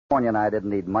California and I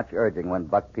didn't need much urging when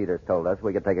Buck Peters told us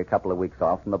we could take a couple of weeks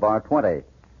off from the Bar 20.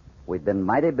 We'd been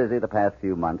mighty busy the past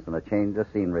few months, and a change of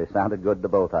scenery sounded good to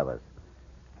both of us.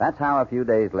 That's how a few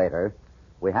days later,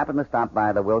 we happened to stop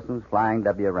by the Wilsons' Flying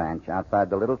W Ranch outside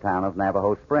the little town of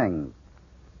Navajo Springs.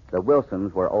 The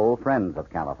Wilsons were old friends of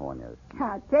California's.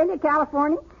 I tell you,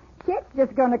 California, Chet's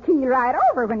just going to key right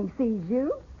over when he sees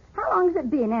you. How long's it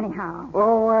been, anyhow?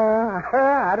 Oh,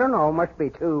 I don't know. Must be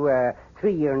 3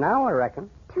 years now, I reckon.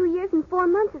 2 years and 4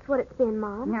 months is what it's been,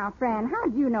 Mom. Now, Fran,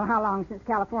 how'd you know how long since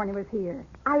California was here?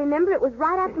 I remember it was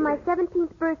right after my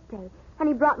 17th birthday, and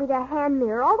he brought me that hand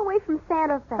mirror all the way from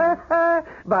Santa Fe.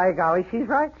 By golly, she's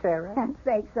right, Sarah. And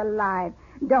sakes alive.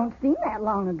 Don't seem that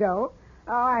long ago.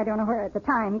 Oh, I don't know where the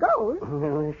time goes.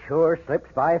 Sure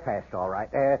slips by fast, all right.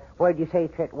 Where'd you say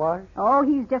Chet was? Oh,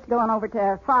 he's just going over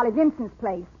to Farley Vincent's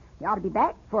place. He ought to be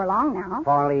back before long now.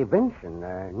 Farley Vincent.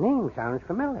 Name sounds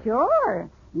familiar. Sure.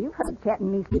 You've heard Chet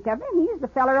and me speak of him. He's the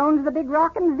feller who owns the big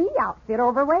Rockin' V outfit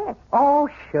over west. Oh,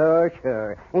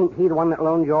 sure. Ain't he the one that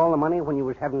loaned you all the money when you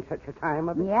was having such a time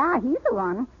of it? Yeah, he's the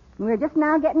one. We're just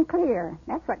now getting clear.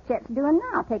 That's what Chet's doing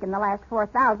now, taking the last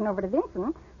 $4,000 over to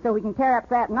Vincent so we can tear up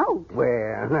that note.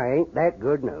 Well, ain't that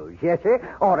good news? Yes, sir.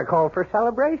 Ought to call for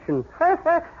celebration.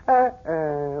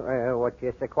 What,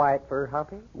 just so quiet for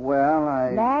Hoppy? Well,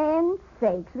 Land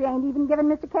sakes, we ain't even given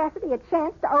Mr. Cassidy a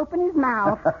chance to open his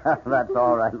mouth. That's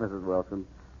all right, Mrs. Wilson.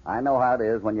 I know how it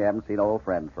is when you haven't seen old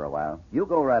friends for a while. You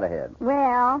go right ahead.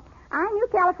 Well, I knew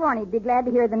California'd be glad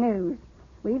to hear the news.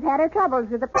 We've had our troubles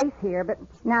with the place here, but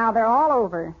now they're all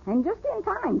over. And just in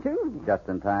time, too. Just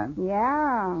in time?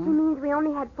 Yeah. She means we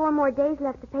only had 4 more days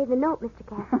left to pay the note, Mr.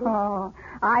 Cassidy. Oh,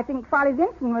 I think Farley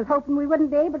Vincent was hoping we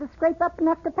wouldn't be able to scrape up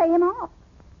enough to pay him off.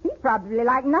 He'd probably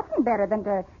like nothing better than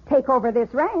to take over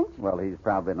this ranch. Well, he's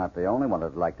probably not the only one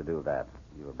that'd like to do that.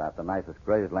 You're about the nicest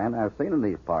grazeland I've seen in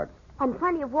these parts. And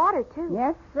plenty of water, too.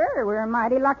 Yes, sir. We're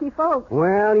mighty lucky folks.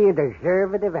 Well, you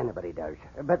deserve it if anybody does.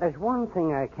 But there's one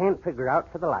thing I can't figure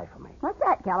out for the life of me. What's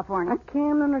that, California? I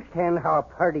can't understand how a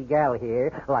party gal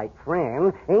here, like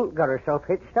Fran, ain't got herself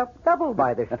hitched up double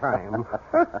by this time.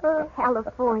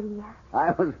 California.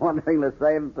 I was wondering the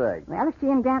same thing. Well, if she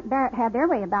and Grant Barrett had their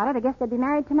way about it, I guess they'd be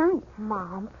married tonight.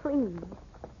 Mom, please.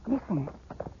 Listen.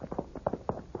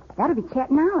 That'll be Chet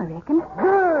now, I reckon.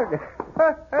 Good.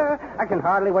 I can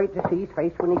hardly wait to see his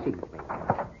face when he sees me.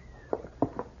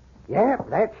 Yep,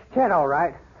 that's Chet, all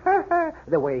right.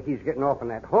 The way he's getting off on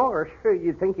that horse,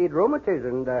 you'd think he'd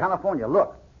rheumatism. California,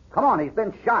 look. Come on, he's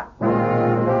been shot.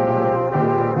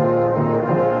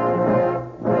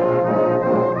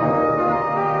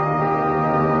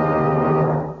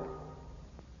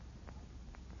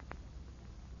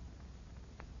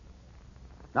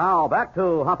 Now, back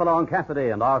to Hopalong Cassidy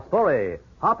and our story,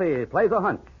 Hoppy Plays a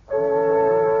Hunch.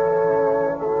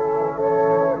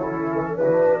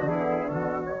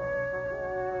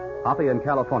 Hoppy and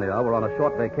California were on a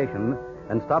short vacation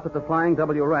and stopped at the Flying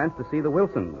W Ranch to see the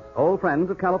Wilsons, old friends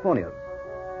of California's.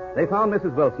 They found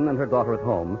Mrs. Wilson and her daughter at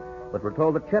home, but were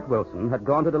told that Chet Wilson had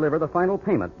gone to deliver the final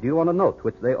payment due on a note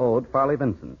which they owed Farley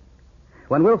Vincent.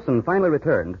 When Wilson finally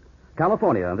returned,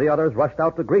 California and the others rushed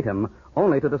out to greet him,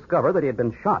 only to discover that he had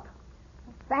been shot.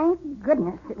 Thank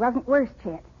goodness it wasn't worse,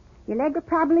 Chet. Your leg will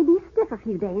probably be stiff a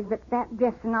few days, but that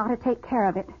dressing ought to take care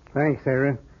of it. Thanks,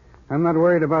 Sarah. I'm not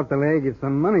worried about the leg. It's the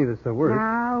money that's the worst.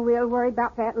 Now, we'll worry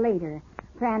about that later.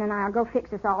 Fran and I'll go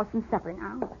fix us all some supper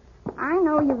now. I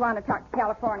know you want to talk to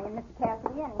California and Mr.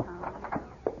 Cassidy anyhow.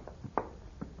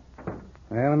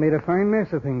 Well, I made a fine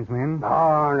mess of things, men.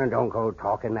 Oh, no, don't go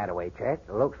talking that way, Chet.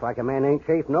 It looks like a man ain't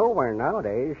safe nowhere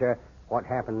nowadays. What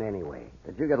happened anyway?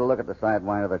 Did you get a look at the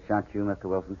sidewinder that shot you, Mr.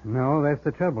 Wilson? No, that's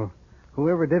the trouble.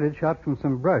 Whoever did it shot from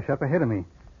some brush up ahead of me.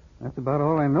 That's about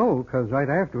all I know, because right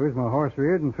afterwards my horse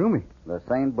reared and threw me. The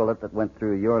same bullet that went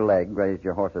through your leg grazed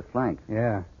your horse's flank.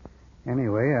 Yeah.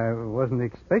 Anyway, I wasn't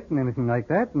expecting anything like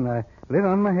that, and I lit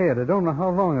on my head. I don't know how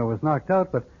long I was knocked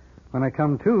out, but when I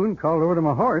come to and called over to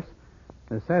my horse,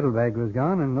 the saddlebag was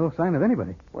gone and no sign of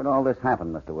anybody. Where'd all this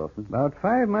happen, Mr. Wilson? About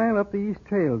 5 miles up the east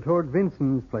trail toward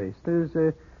Vincent's place. There's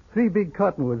 3 big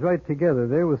cottonwoods right together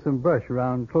there with some brush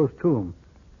around close to 'em.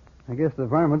 I guess the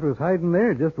varmint was hiding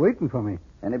there just waiting for me.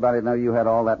 Anybody know you had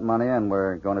all that money and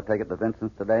were going to take it to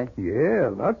Vincent's today? Yeah,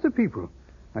 lots of people.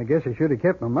 I guess I should have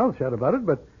kept my mouth shut about it,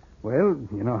 but, well,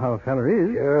 you know how a feller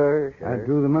is. Sure. I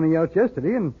drew the money out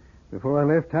yesterday, and before I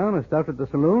left town, I stopped at the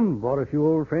saloon, bought a few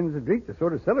old friends a drink to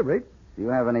sort of celebrate. Do you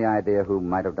have any idea who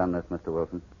might have done this, Mr.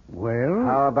 Wilson? Well...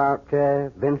 How about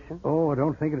Vincent? Oh, I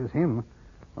don't think it was him.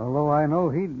 Although I know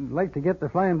he'd like to get the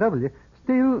Flying W.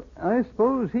 Still, I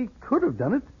suppose he could have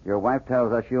done it. Your wife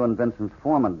tells us you and Vincent's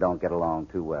foreman don't get along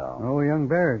too well. Oh, young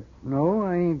Barrett. No,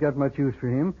 I ain't got much use for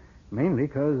him. Mainly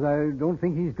because I don't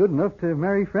think he's good enough to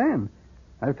marry Fran.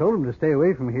 I've told him to stay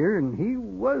away from here, and he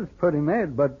was pretty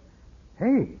mad, but...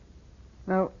 Hey,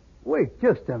 now, wait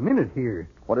just a minute here.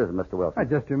 What is it, Mr. Wilson? I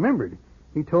just remembered.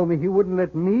 He told me he wouldn't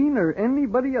let me nor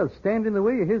anybody else stand in the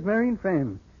way of his marrying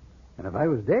Fran. And if I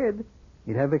was dead,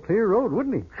 he'd have a clear road,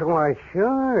 wouldn't he? Why,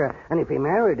 sure. And if he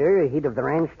married her, he'd have the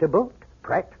ranch to boot.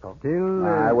 Practical. Still,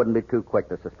 I wouldn't be too quick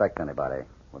to suspect anybody.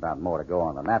 Without more to go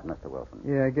on than that, Mr. Wilson.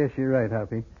 Yeah, I guess you're right,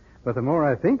 Hoppy. But the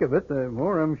more I think of it, the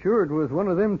more I'm sure it was one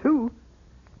of them, too.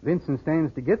 Vincent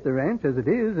stands to get the ranch as it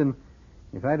is, and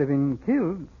if I'd have been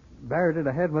killed, Barrett would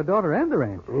have had my daughter and the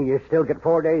ranch. You still get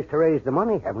 4 days to raise the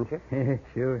money, haven't you? Yeah,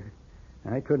 sure.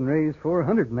 I couldn't raise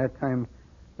 400 in that time,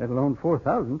 let alone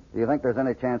 4,000. Do you think there's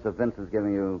any chance of Vincent's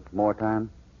giving you more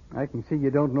time? I can see you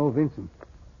don't know Vincent.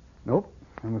 Nope,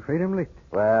 I'm afraid I'm licked.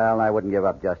 Well, I wouldn't give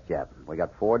up just yet. We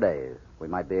got 4 days. We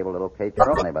might be able to locate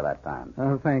your money by that time.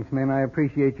 Oh, thanks, man. I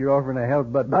appreciate your offering to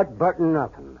help, but... But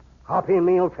nothing. Hoppy and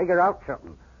me'll figure out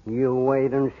something. You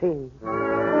wait and see.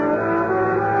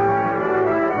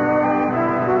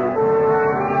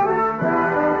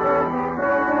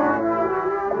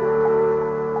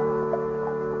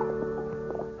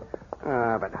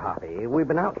 But Hoppy, we've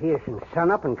been out here since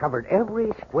sunup and covered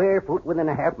every square foot within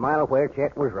a half mile of where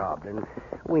Chet was robbed, and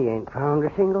we ain't found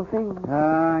a single thing.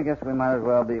 I guess we might as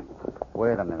well be...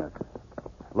 Wait a minute.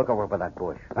 Look over by that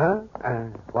bush. Huh?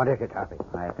 What is it, Hoppy?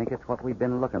 I think it's what we've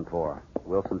been looking for.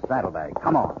 Wilson's saddlebag.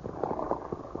 Come on.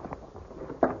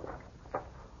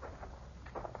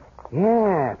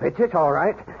 Yeah, fits it all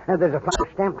right. There's a flower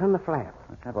stamped on the flap.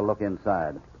 Let's have a look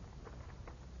inside.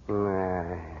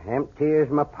 Empty as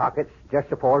my pockets just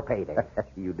before payday.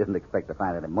 You didn't expect to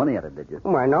find any money in it, did you?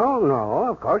 Why, no,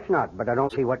 of course not. But I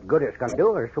don't see what good it's going to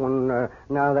do us when,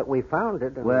 now that we found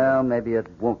it. Well, maybe it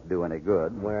won't do any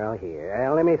good. Well,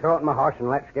 here, let me throw it in my horse and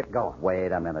let's get going.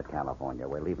 Wait a minute, California.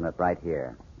 We're leaving it right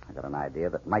here. I got an idea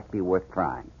that might be worth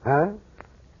trying. Huh?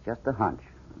 Just a hunch.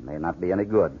 It may not be any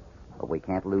good, but we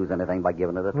can't lose anything by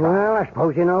giving it a try. Well, I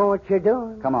suppose you know what you're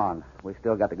doing. Come on. We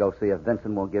still got to go see if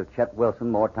Vincent will give Chet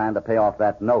Wilson more time to pay off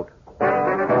that note.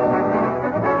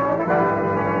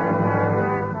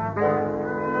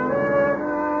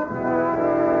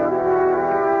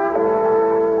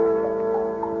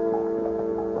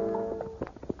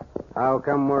 How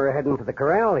come we're heading for the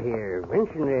corral here?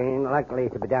 Vincent ain't likely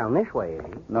to be down this way, is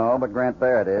he? No, but Grant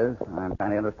Barrett is. I'm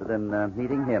kind of interested in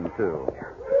meeting him, too.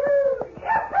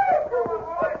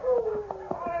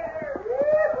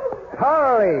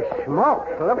 Holy smokes.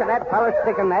 Look at that fella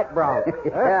sticking that bronc.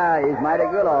 Yeah, he's mighty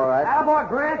good, all right. Attaboy,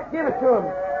 Grant. Give it to him.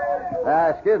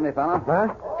 Excuse me, fella.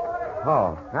 Huh?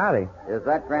 Oh, howdy. Is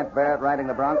that Grant Barrett riding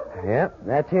the bronc? Yep,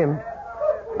 that's him.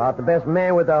 About the best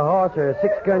man with a horse or a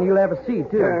six-gun you'll ever see,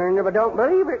 too. Never don't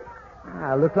believe it.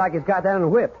 Looks like he's got that on the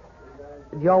whip.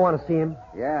 Did y'all want to see him?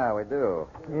 Yeah, we do.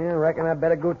 Yeah, reckon I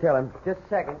better go tell him. Just a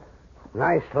second.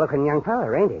 Nice-looking young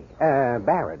fella, ain't he?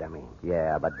 Barrett, I mean.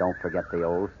 Yeah, but don't forget the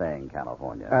old saying,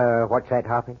 California. What's that,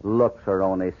 Hoppy? Looks are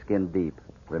only skin deep.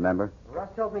 Remember? Russ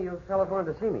told me you fellas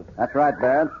wanted to see me. That's right,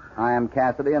 Barrett. I am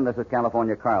Cassidy, and this is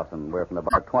California Carlson. We're from the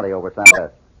Bar 20 over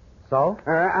Southwest. So?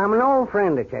 I'm an old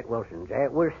friend of Chet Wilson's.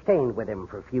 We're staying with him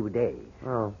for a few days.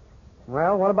 Oh.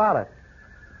 Well, what about it?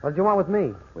 What did you want with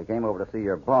me? We came over to see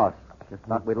your boss. Just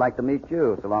thought we'd like to meet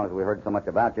you, so long as we heard so much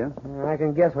about you. I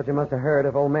can guess what you must have heard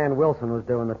if old man Wilson was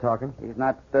doing the talking. He's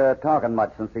not talking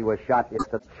much since he was shot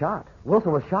yesterday. Shot?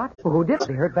 Wilson was shot? Who did?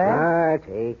 He hurt bad?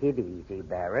 Take it easy,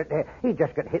 Barrett. He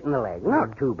just got hit in the leg.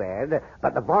 Not too bad.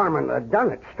 But the barman that done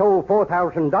it stole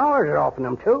 $4,000 off of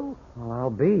him, too. Well, I'll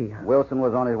be. Wilson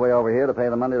was on his way over here to pay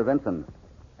the money to Vincent.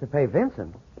 To pay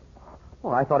Vincent?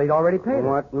 Well, I thought he'd already paid it.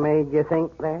 What made you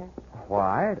think that?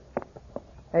 Why?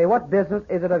 Hey, what business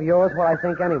is it of yours what I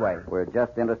think anyway? We're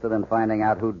just interested in finding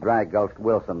out who drag-gulched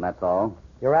Wilson, that's all.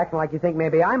 You're acting like you think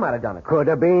maybe I might have done it. Could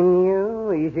have been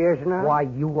you. Easy as not. Why,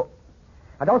 you...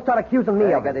 Now, don't start accusing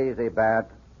me of it. Take it easy, Barrett.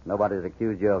 Nobody's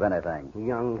accused you of anything.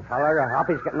 Young feller,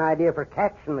 Hoppy's got an idea for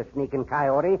catching the sneaking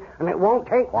coyote, and it won't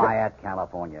take... Quiet,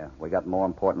 California. We got more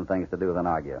important things to do than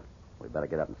argue. We better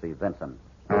get up and see Vincent.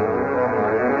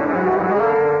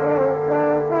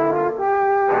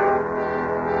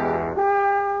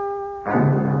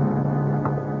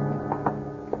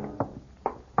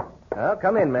 Well,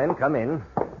 come in, men. Come in.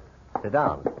 Sit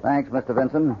down. Thanks, Mr.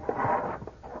 Vincent.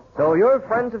 So you're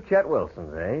friends of Chet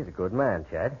Wilson's, eh? He's a good man,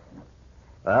 Chet.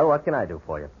 Well, what can I do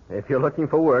for you? If you're looking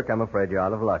for work, I'm afraid you're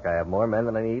out of luck. I have more men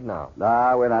than I need now.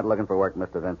 Ah, we're not looking for work,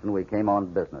 Mr. Vincent. We came on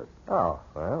business. Oh,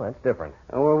 well, that's different.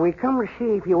 Well, we come to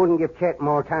see if you wouldn't give Chet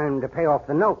more time to pay off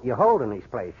the note you hold in his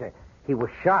place. He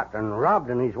was shot and robbed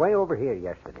on his way over here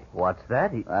yesterday. What's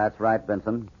that? That's right,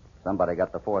 Vincent. Somebody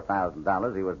got the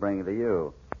 $4,000 he was bringing to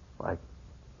you. Why,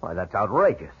 that's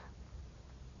outrageous.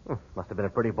 Must have been a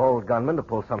pretty bold gunman to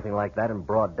pull something like that in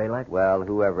broad daylight. Well,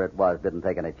 whoever it was didn't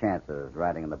take any chances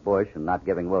riding in the bush and not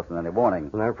giving Wilson any warning.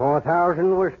 And that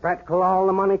 $4,000 was practically all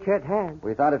the money Chet had.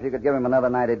 We thought if you could give him another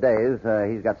 90 days,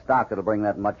 he's got stock that'll bring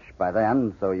that much by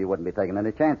then, so you wouldn't be taking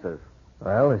any chances.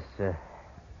 Well, this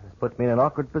puts me in an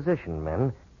awkward position,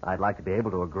 men. I'd like to be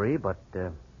able to agree, but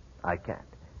I can't.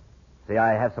 See,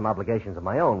 I have some obligations of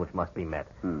my own which must be met.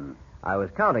 I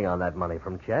was counting on that money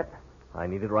from Chet. I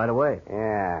need it right away.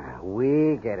 Yeah,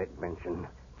 we get it, Vincent.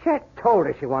 Chet told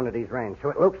us you wanted his ranch, so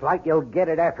it looks like you'll get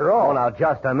it after all. Oh, now,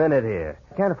 just a minute here.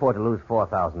 I can't afford to lose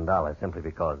 $4,000 simply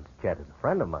because Chet is a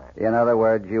friend of mine. In other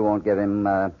words, you won't give him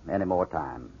any more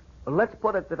time. Well, let's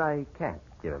put it that I can't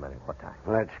give him any more time.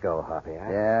 Let's go, Hoppy.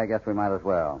 Yeah, I guess we might as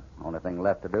well. Only thing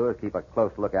left to do is keep a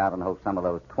close lookout and hope some of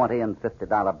those $20 and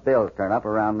 $50 bills turn up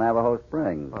around Navajo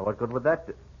Springs. Well, what good would that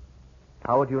do?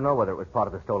 How would you know whether it was part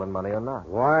of the stolen money or not?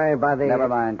 Why, by the... Never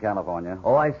mind, California.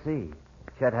 Oh, I see.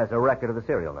 Chet has a record of the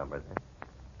serial numbers.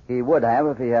 He would have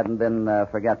if he hadn't been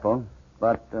forgetful.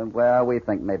 But, well, we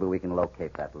think maybe we can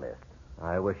locate that list.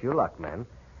 I wish you luck, men.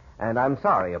 And I'm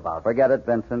sorry about... Forget it,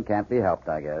 Vincent. Can't be helped,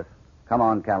 I guess. Come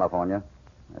on, California.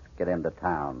 Let's get into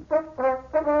town.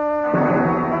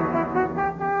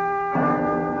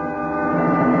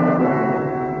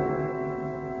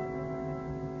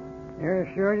 You're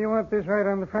sure you want this right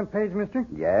on the front page, mister?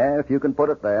 Yeah, if you can put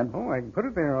it there. Oh, I can put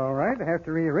it there all right. I have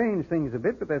to rearrange things a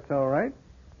bit, but that's all right.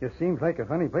 Just seems like a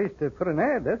funny place to put an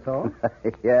ad, that's all.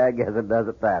 Yeah, I guess it does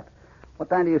at that.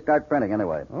 What time do you start printing,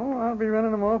 anyway? Oh, I'll be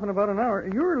running them off in about an hour.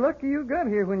 You're lucky you got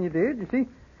here when you did. You see,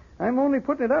 I'm only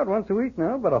putting it out once a week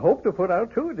now, but I hope to put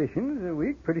out 2 editions a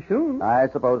week pretty soon. I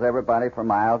suppose everybody for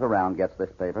miles around gets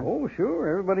this paper. Oh, sure.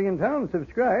 Everybody in town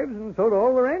subscribes, and so do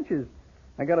all the ranches.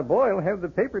 I got a boy who'll have the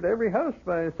paper to every house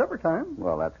by supper time.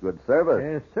 Well, that's good service.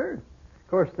 Yes, sir. Of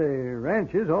course, the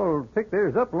ranches all pick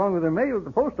theirs up along with their mail at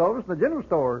the post office and the general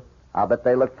store. I'll bet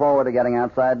they look forward to getting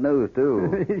outside news,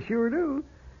 too. They sure do.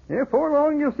 Yeah, before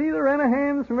long, you'll see the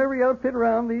Ranahands from every outfit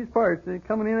around these parts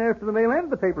coming in after the mail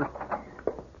and the paper.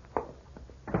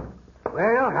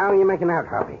 Well, how are you making out,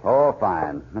 Hoppy? Oh,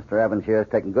 fine. Mr. Evans here's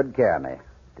taking good care of me.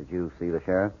 Did you see the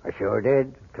sheriff? I sure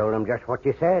did. Told him just what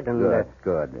you said, and...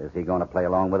 Good. Is he going to play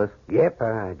along with us? Yep,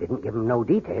 didn't give him no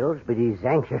details, but he's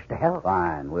anxious to help.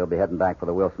 Fine. We'll be heading back for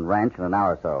the Wilson Ranch in an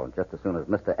hour or so, just as soon as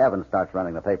Mr. Evans starts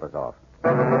running the papers off.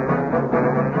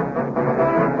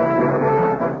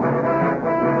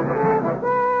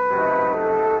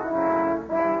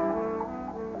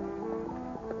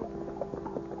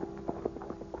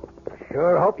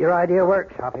 Sure hope your idea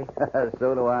works, Hoppy.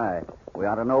 So do I. We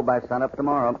ought to know by sunup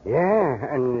tomorrow.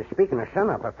 Yeah, and speaking of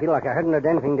sunup, I feel like I hadn't had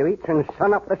anything to eat since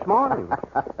sunup this morning.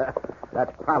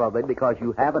 That's probably because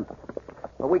you haven't.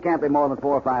 But we can't be more than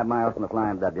 4 or 5 miles from the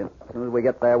Flying W. As soon as we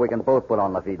get there, we can both put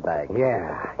on the feed bag.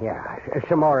 Yeah.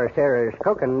 Some more of Sarah's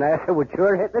cooking would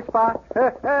sure hit the spot.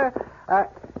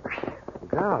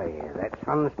 Golly, that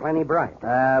sun's plenty bright.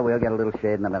 We'll get a little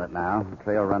shade in a minute now. The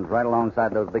trail runs right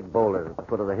alongside those big boulders at the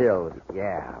foot of the hills.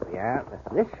 Yeah.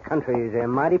 This country's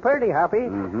mighty pretty, Hoppy.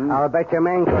 Mm-hmm. I'll bet your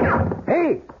man could...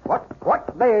 Hey!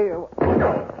 What the...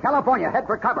 California, head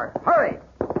for cover. Hurry!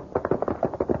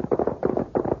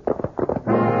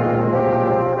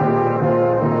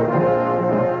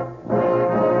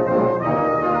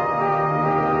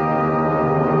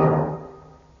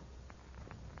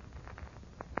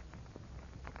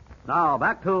 Now,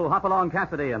 back to Hopalong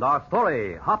Cassidy and our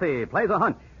story, Hoppy Plays a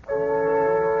Hunch.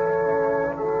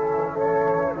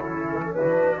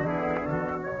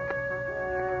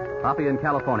 Hoppy in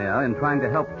California, in trying to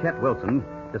help Chet Wilson,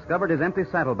 discovered his empty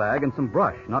saddlebag and some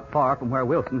brush not far from where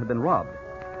Wilson had been robbed.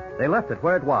 They left it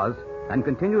where it was and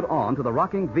continued on to the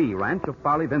Rocking V ranch of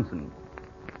Farley Vinson.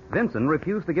 Vinson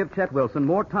refused to give Chet Wilson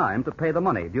more time to pay the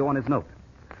money due on his note.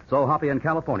 So Hoppy in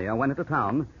California went into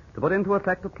town to put into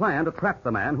effect a plan to trap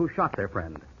the man who shot their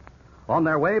friend. On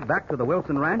their way back to the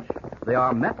Wilson Ranch, they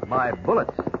are met by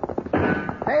bullets.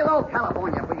 Hey, low,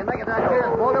 California. If we can make it to that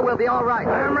nearest boulder, we'll be all right.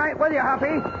 I'm right with you,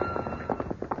 Hoppy.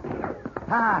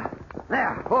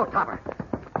 There. Oh, topper.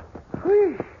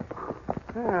 Whew.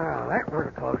 Oh, that was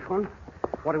a close one.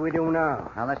 What do we do now?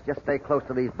 Now, let's just stay close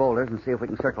to these boulders and see if we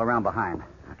can circle around behind.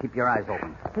 Now, keep your eyes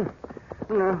open.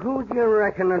 Now, who do you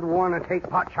reckon would want to take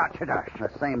pot shots at us? The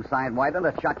same sidewhiter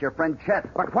that shot your friend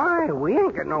Chet. But why? We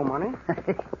ain't got no money.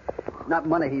 It's not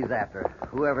money he's after.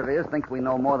 Whoever it is thinks we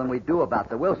know more than we do about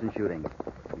the Wilson shooting.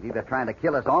 He's either trying to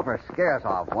kill us off or scare us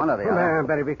off, one or the other.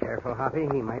 Better be careful, Hoppy.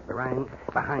 He might be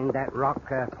behind that rock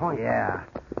point. Yeah.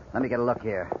 Let me get a look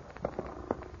here.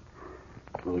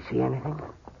 Can you see anything?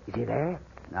 Is he there?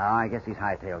 No, I guess he's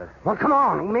hightailed it. Well, come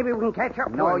on. Maybe we can catch up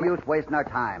to No him. use wasting our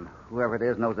time. Whoever it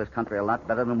is knows this country a lot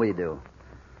better than we do.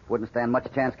 Wouldn't stand much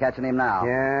chance catching him now.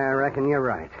 Yeah, I reckon you're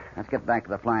right. Let's get back to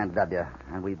the Flying W,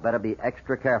 and we better be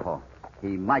extra careful. He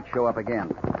might show up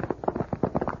again.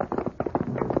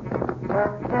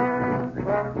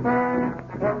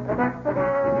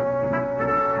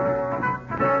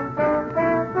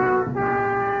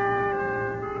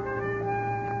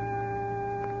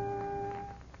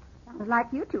 Sounds like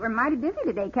you two are mighty busy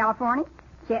today, California.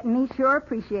 Chet and me sure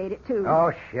appreciate it, too.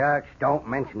 Oh, shucks. Don't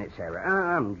mention it, Sarah.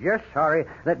 I'm just sorry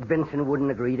that Vincent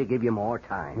wouldn't agree to give you more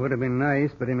time. Would have been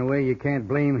nice, but in a way you can't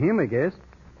blame him, I guess.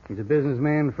 He's a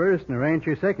businessman first and a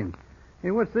rancher second. Hey,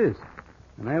 what's this?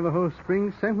 An Navajo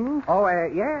Springs Sentinel? Oh,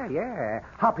 yeah.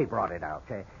 Hoppy brought it out.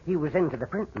 He was into the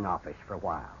printing office for a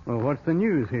while. Well, what's the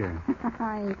news here?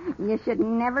 You should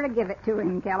never give it to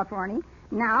him, California.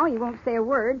 Now he won't say a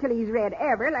word till he's read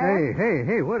every last...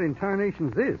 Hey, what in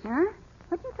tarnation's this? Huh?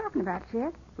 What are you talking about,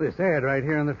 Chet? This ad right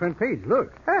here on the front page.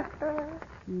 Look.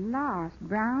 Lost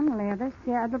brown leather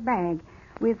saddlebag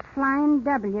with Flying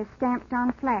W stamped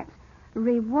on flaps.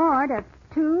 Reward of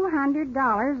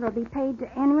 $200 will be paid to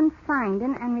anyone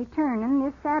finding and returning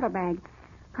this saddlebag.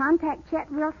 Contact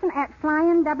Chet Wilson at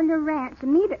Flying W Ranch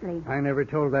immediately. I never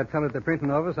told that fellow at the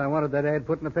printing office I wanted that ad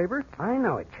put in the paper. I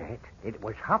know it, Chet. It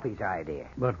was Hoppy's idea.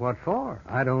 But what for?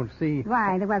 I don't see...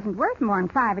 Why, there wasn't worth more than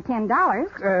 $5 or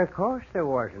 $10. Of course there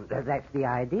wasn't. That's the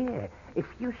idea. If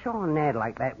you saw an ad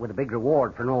like that with a big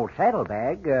reward for an old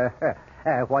saddlebag,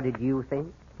 what did you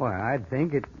think? Why, I'd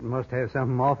think it must have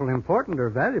something awful important or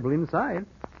valuable inside.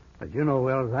 But you know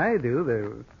well as I do,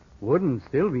 there wouldn't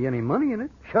still be any money in it.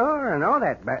 Sure, I know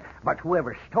that. But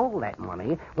whoever stole that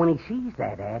money, when he sees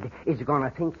that ad, is going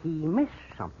to think he missed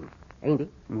something, ain't he?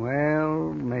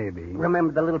 Well, maybe.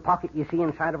 Remember the little pocket you see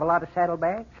inside of a lot of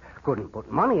saddlebags? Couldn't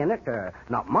put money in it,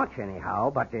 not much anyhow,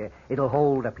 but it'll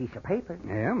hold a piece of paper.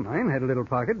 Yeah, mine had a little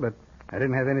pocket, but I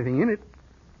didn't have anything in it.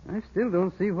 I still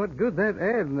don't see what good that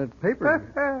ad in that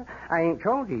paper. I ain't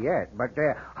told you yet, but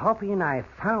Hoppy and I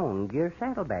found your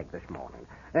saddlebag this morning,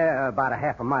 about a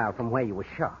half a mile from where you was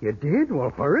shot. You did?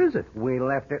 Well, where is it? We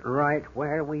left it right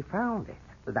where we found it.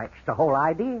 That's the whole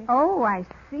idea. Oh, I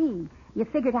see. You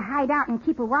figure to hide out and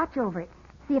keep a watch over it.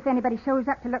 See if anybody shows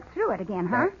up to look through it again,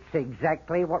 huh? That's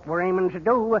exactly what we're aiming to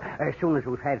do. As soon as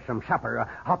we've had some supper,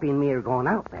 Hoppy and me are going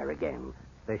out there again.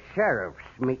 The sheriff's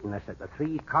meeting us at the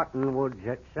 3 Cottonwoods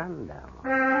at sundown.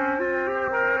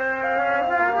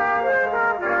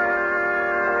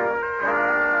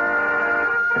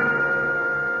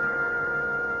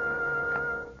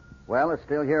 Well, it's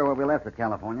still here where we left it,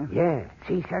 California. Yeah.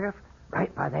 See, Sheriff?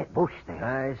 Right by that bush there.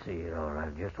 I see it, all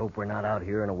right. Just hope we're not out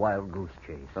here in a wild goose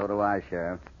chase. So do I,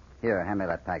 Sheriff. Here, hand me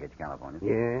that package, California.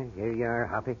 Yeah, here you are,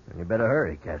 Hoppy. And you better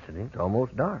hurry, Cassidy. It's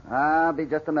almost dark. I'll be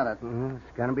just a minute.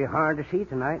 It's going to be hard to see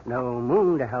tonight. No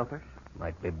moon to help us.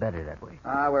 Might be better that way.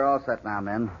 We're all set now,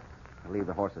 men. I'll leave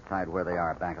the horses tied where they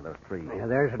are, back of those trees. Yeah,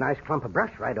 there's a nice clump of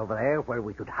brush right over there where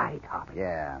we could hide, Hoppy.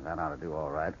 Yeah, that ought to do all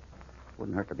right.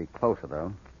 Wouldn't hurt to be closer,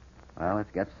 though. Well,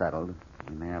 let's get settled.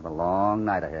 We may have a long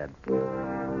night ahead.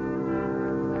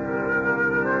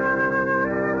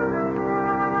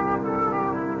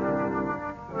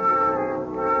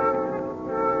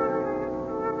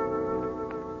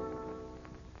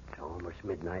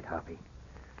 Midnight, Hoppy.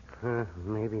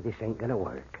 Maybe this ain't gonna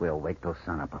work. We'll wait till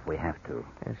sunup if we have to.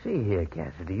 See here,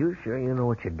 Cassidy. You sure you know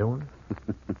what you're doing?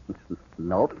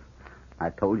 Nope. I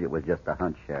told you it was just a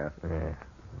hunch, Sheriff. Yeah.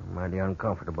 Mighty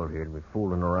uncomfortable here to be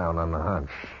fooling around on the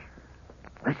hunch.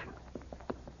 Listen.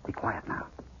 Be quiet now.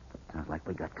 Sounds like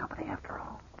we got company after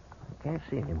all. I can't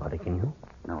see anybody, can you?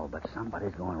 No, but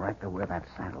somebody's going right to where that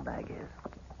saddlebag is.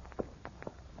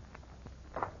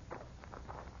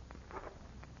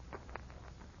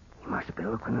 He must be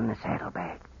looking in the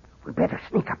saddlebag. We better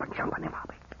sneak up and jump on him,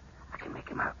 Hoppy. I can make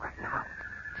him out right now.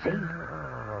 See?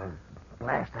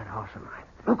 Blast that horse of mine.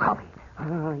 Look, Hoppy.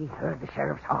 Oh, he heard the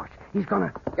sheriff's horse. He's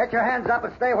gonna... Get your hands up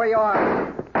and stay where you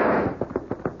are.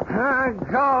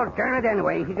 God darn it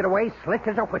anyway. He got away slick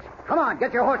as a whistle. Come on,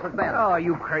 get your horses, Ben. Oh,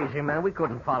 you crazy man. We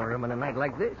couldn't follow him in a night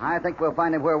like this. I think we'll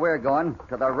find him where we're going,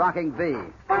 to the Rocking Bee.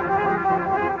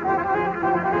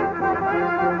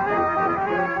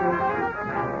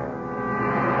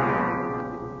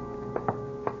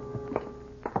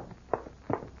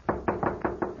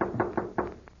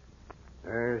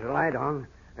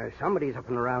 somebody's up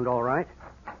and around all right.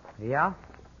 Yeah?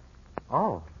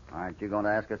 Oh, Aren't you going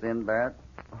to ask us in, Barrett?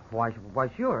 why,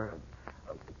 sure.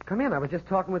 Come in. I was just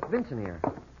talking with Vincent here.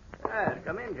 Yes,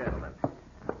 come in, gentlemen.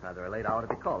 Rather a late hour to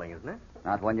be calling, isn't it?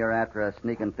 Not when you're after a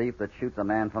sneaking thief that shoots a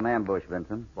man from ambush,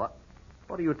 Vincent. What?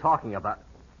 What are you talking about?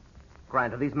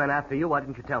 Grant, are these men after you? Why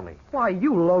didn't you tell me? Why,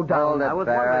 you low down. Hold it, I was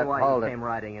Barrett, wondering why hold you it. came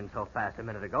riding in so fast a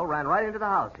minute ago. Ran right into the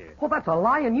house here. Oh, that's a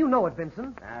lie, and you know it,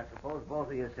 Vincent. I suppose both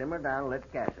of you simmer down and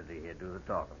let Cassidy here do the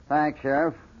talking. Thanks,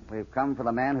 Sheriff. We've come for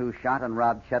the man who shot and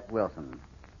robbed Chet Wilson.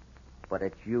 But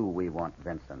it's you we want,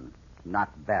 Vincent,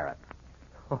 not Barrett.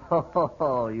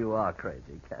 Oh, you are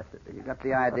crazy, Cassidy. You got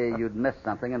the idea you'd missed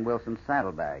something in Wilson's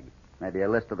saddlebag. Maybe a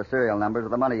list of the serial numbers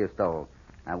of the money you stole.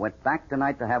 I went back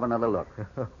tonight to have another look.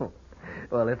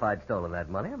 Well, if I'd stolen that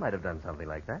money, I might have done something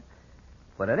like that.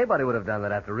 But anybody would have done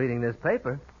that after reading this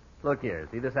paper. Look here,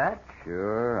 see this ad?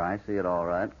 Sure, I see it all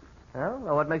right.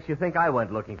 Well, what makes you think I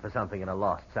went looking for something in a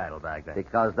lost saddlebag then?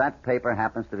 Because that paper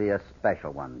happens to be a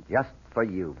special one, just for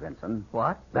you, Vincent.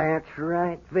 What? That's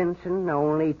right, Vincent.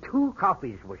 Only 2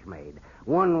 copies was made.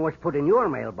 One was put in your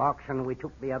mailbox, and we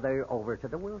took the other over to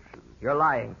the Wilson. You're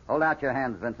lying. Hold out your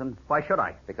hands, Vincent. Why should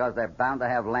I? Because they're bound to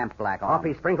have lampblack on.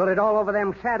 Hoppy sprinkled it all over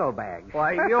them saddlebags.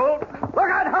 Why, you... Look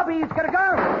out, Hoppy! He's got a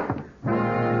gun!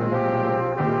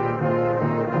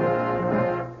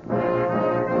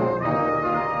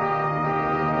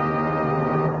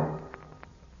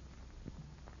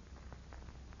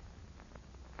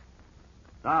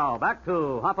 Now, back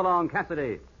to Hopalong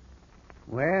Cassidy.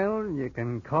 Well, you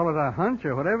can call it a hunch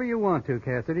or whatever you want to,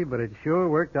 Cassidy, but it sure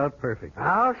worked out perfect.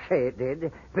 I'll say it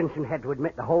did. Vincent had to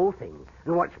admit the whole thing.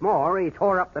 And what's more, he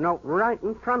tore up the note right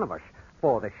in front of us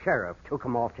before the sheriff took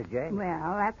him off to jail.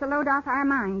 Well, that's a load off our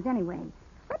minds anyway.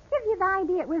 What gives you the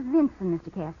idea it was Vincent,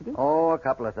 Mr. Cassidy? Oh, a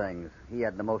couple of things. He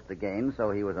had the most to gain, so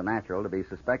he was a natural to be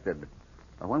suspected.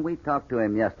 But when we talked to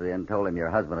him yesterday and told him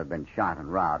your husband had been shot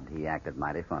and robbed, he acted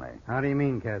mighty funny. How do you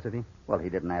mean, Cassidy? Well, he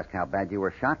didn't ask how bad you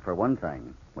were shot, for one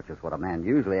thing, which is what a man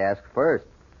usually asks first.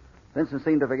 Vincent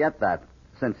seemed to forget that,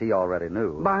 since he already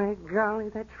knew. By golly,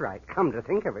 that's right. Come to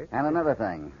think of it. And another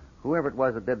thing, whoever it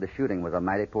was that did the shooting was a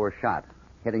mighty poor shot,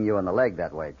 hitting you in the leg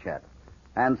that way, Chet.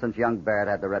 And since young Barrett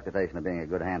had the reputation of being a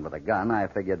good hand with a gun, I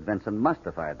figured Vincent must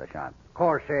have fired the shot. Of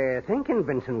course, thinking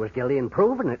Vincent was guilty and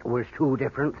proving it was 2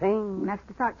 different things. Must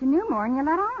have thought you knew more than you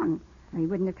let on. Or he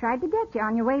wouldn't have tried to get you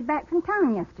on your way back from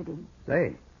town yesterday.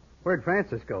 Say, where'd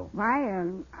Frances go? Why,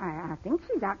 I think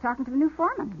she's out talking to the new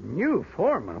foreman. New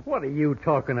foreman? What are you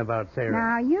talking about, Sarah?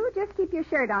 Now, you just keep your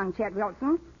shirt on, Chet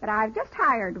Wilson, but I've just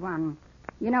hired one.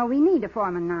 You know, we need a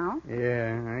foreman now.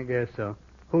 Yeah, I guess so.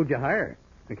 Who'd you hire?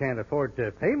 We can't afford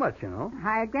to pay much, you know. I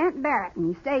hired Grant Barrett,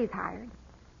 and he stays hired.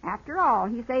 After all,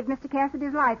 he saved Mr.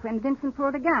 Cassidy's life when Vincent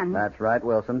pulled a gun. That's right,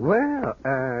 Wilson. Well,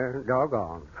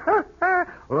 doggone.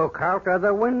 Look out of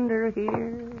the window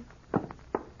here.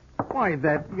 Why,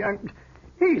 that young...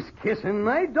 He's kissing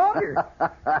my daughter.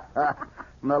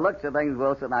 From the looks of things,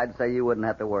 Wilson, I'd say you wouldn't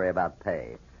have to worry about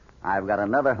pay. I've got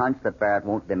another hunch that Barrett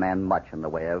won't demand much in the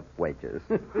way of wages.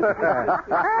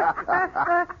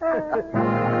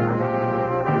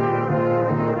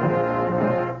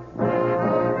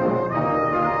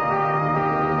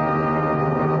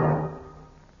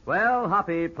 Well,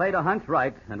 Hoppy played a hunch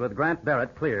right, and with Grant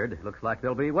Barrett cleared, looks like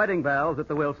there'll be wedding bells at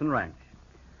the Wilson Ranch.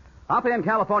 Hoppy and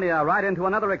California ride into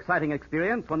another exciting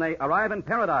experience when they arrive in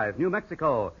Paradise, New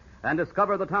Mexico, and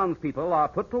discover the townspeople are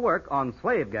put to work on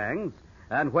slave gangs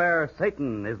and where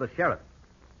Satan is the sheriff.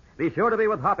 Be sure to be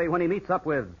with Hoppy when he meets up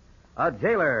with a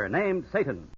jailer named Satan.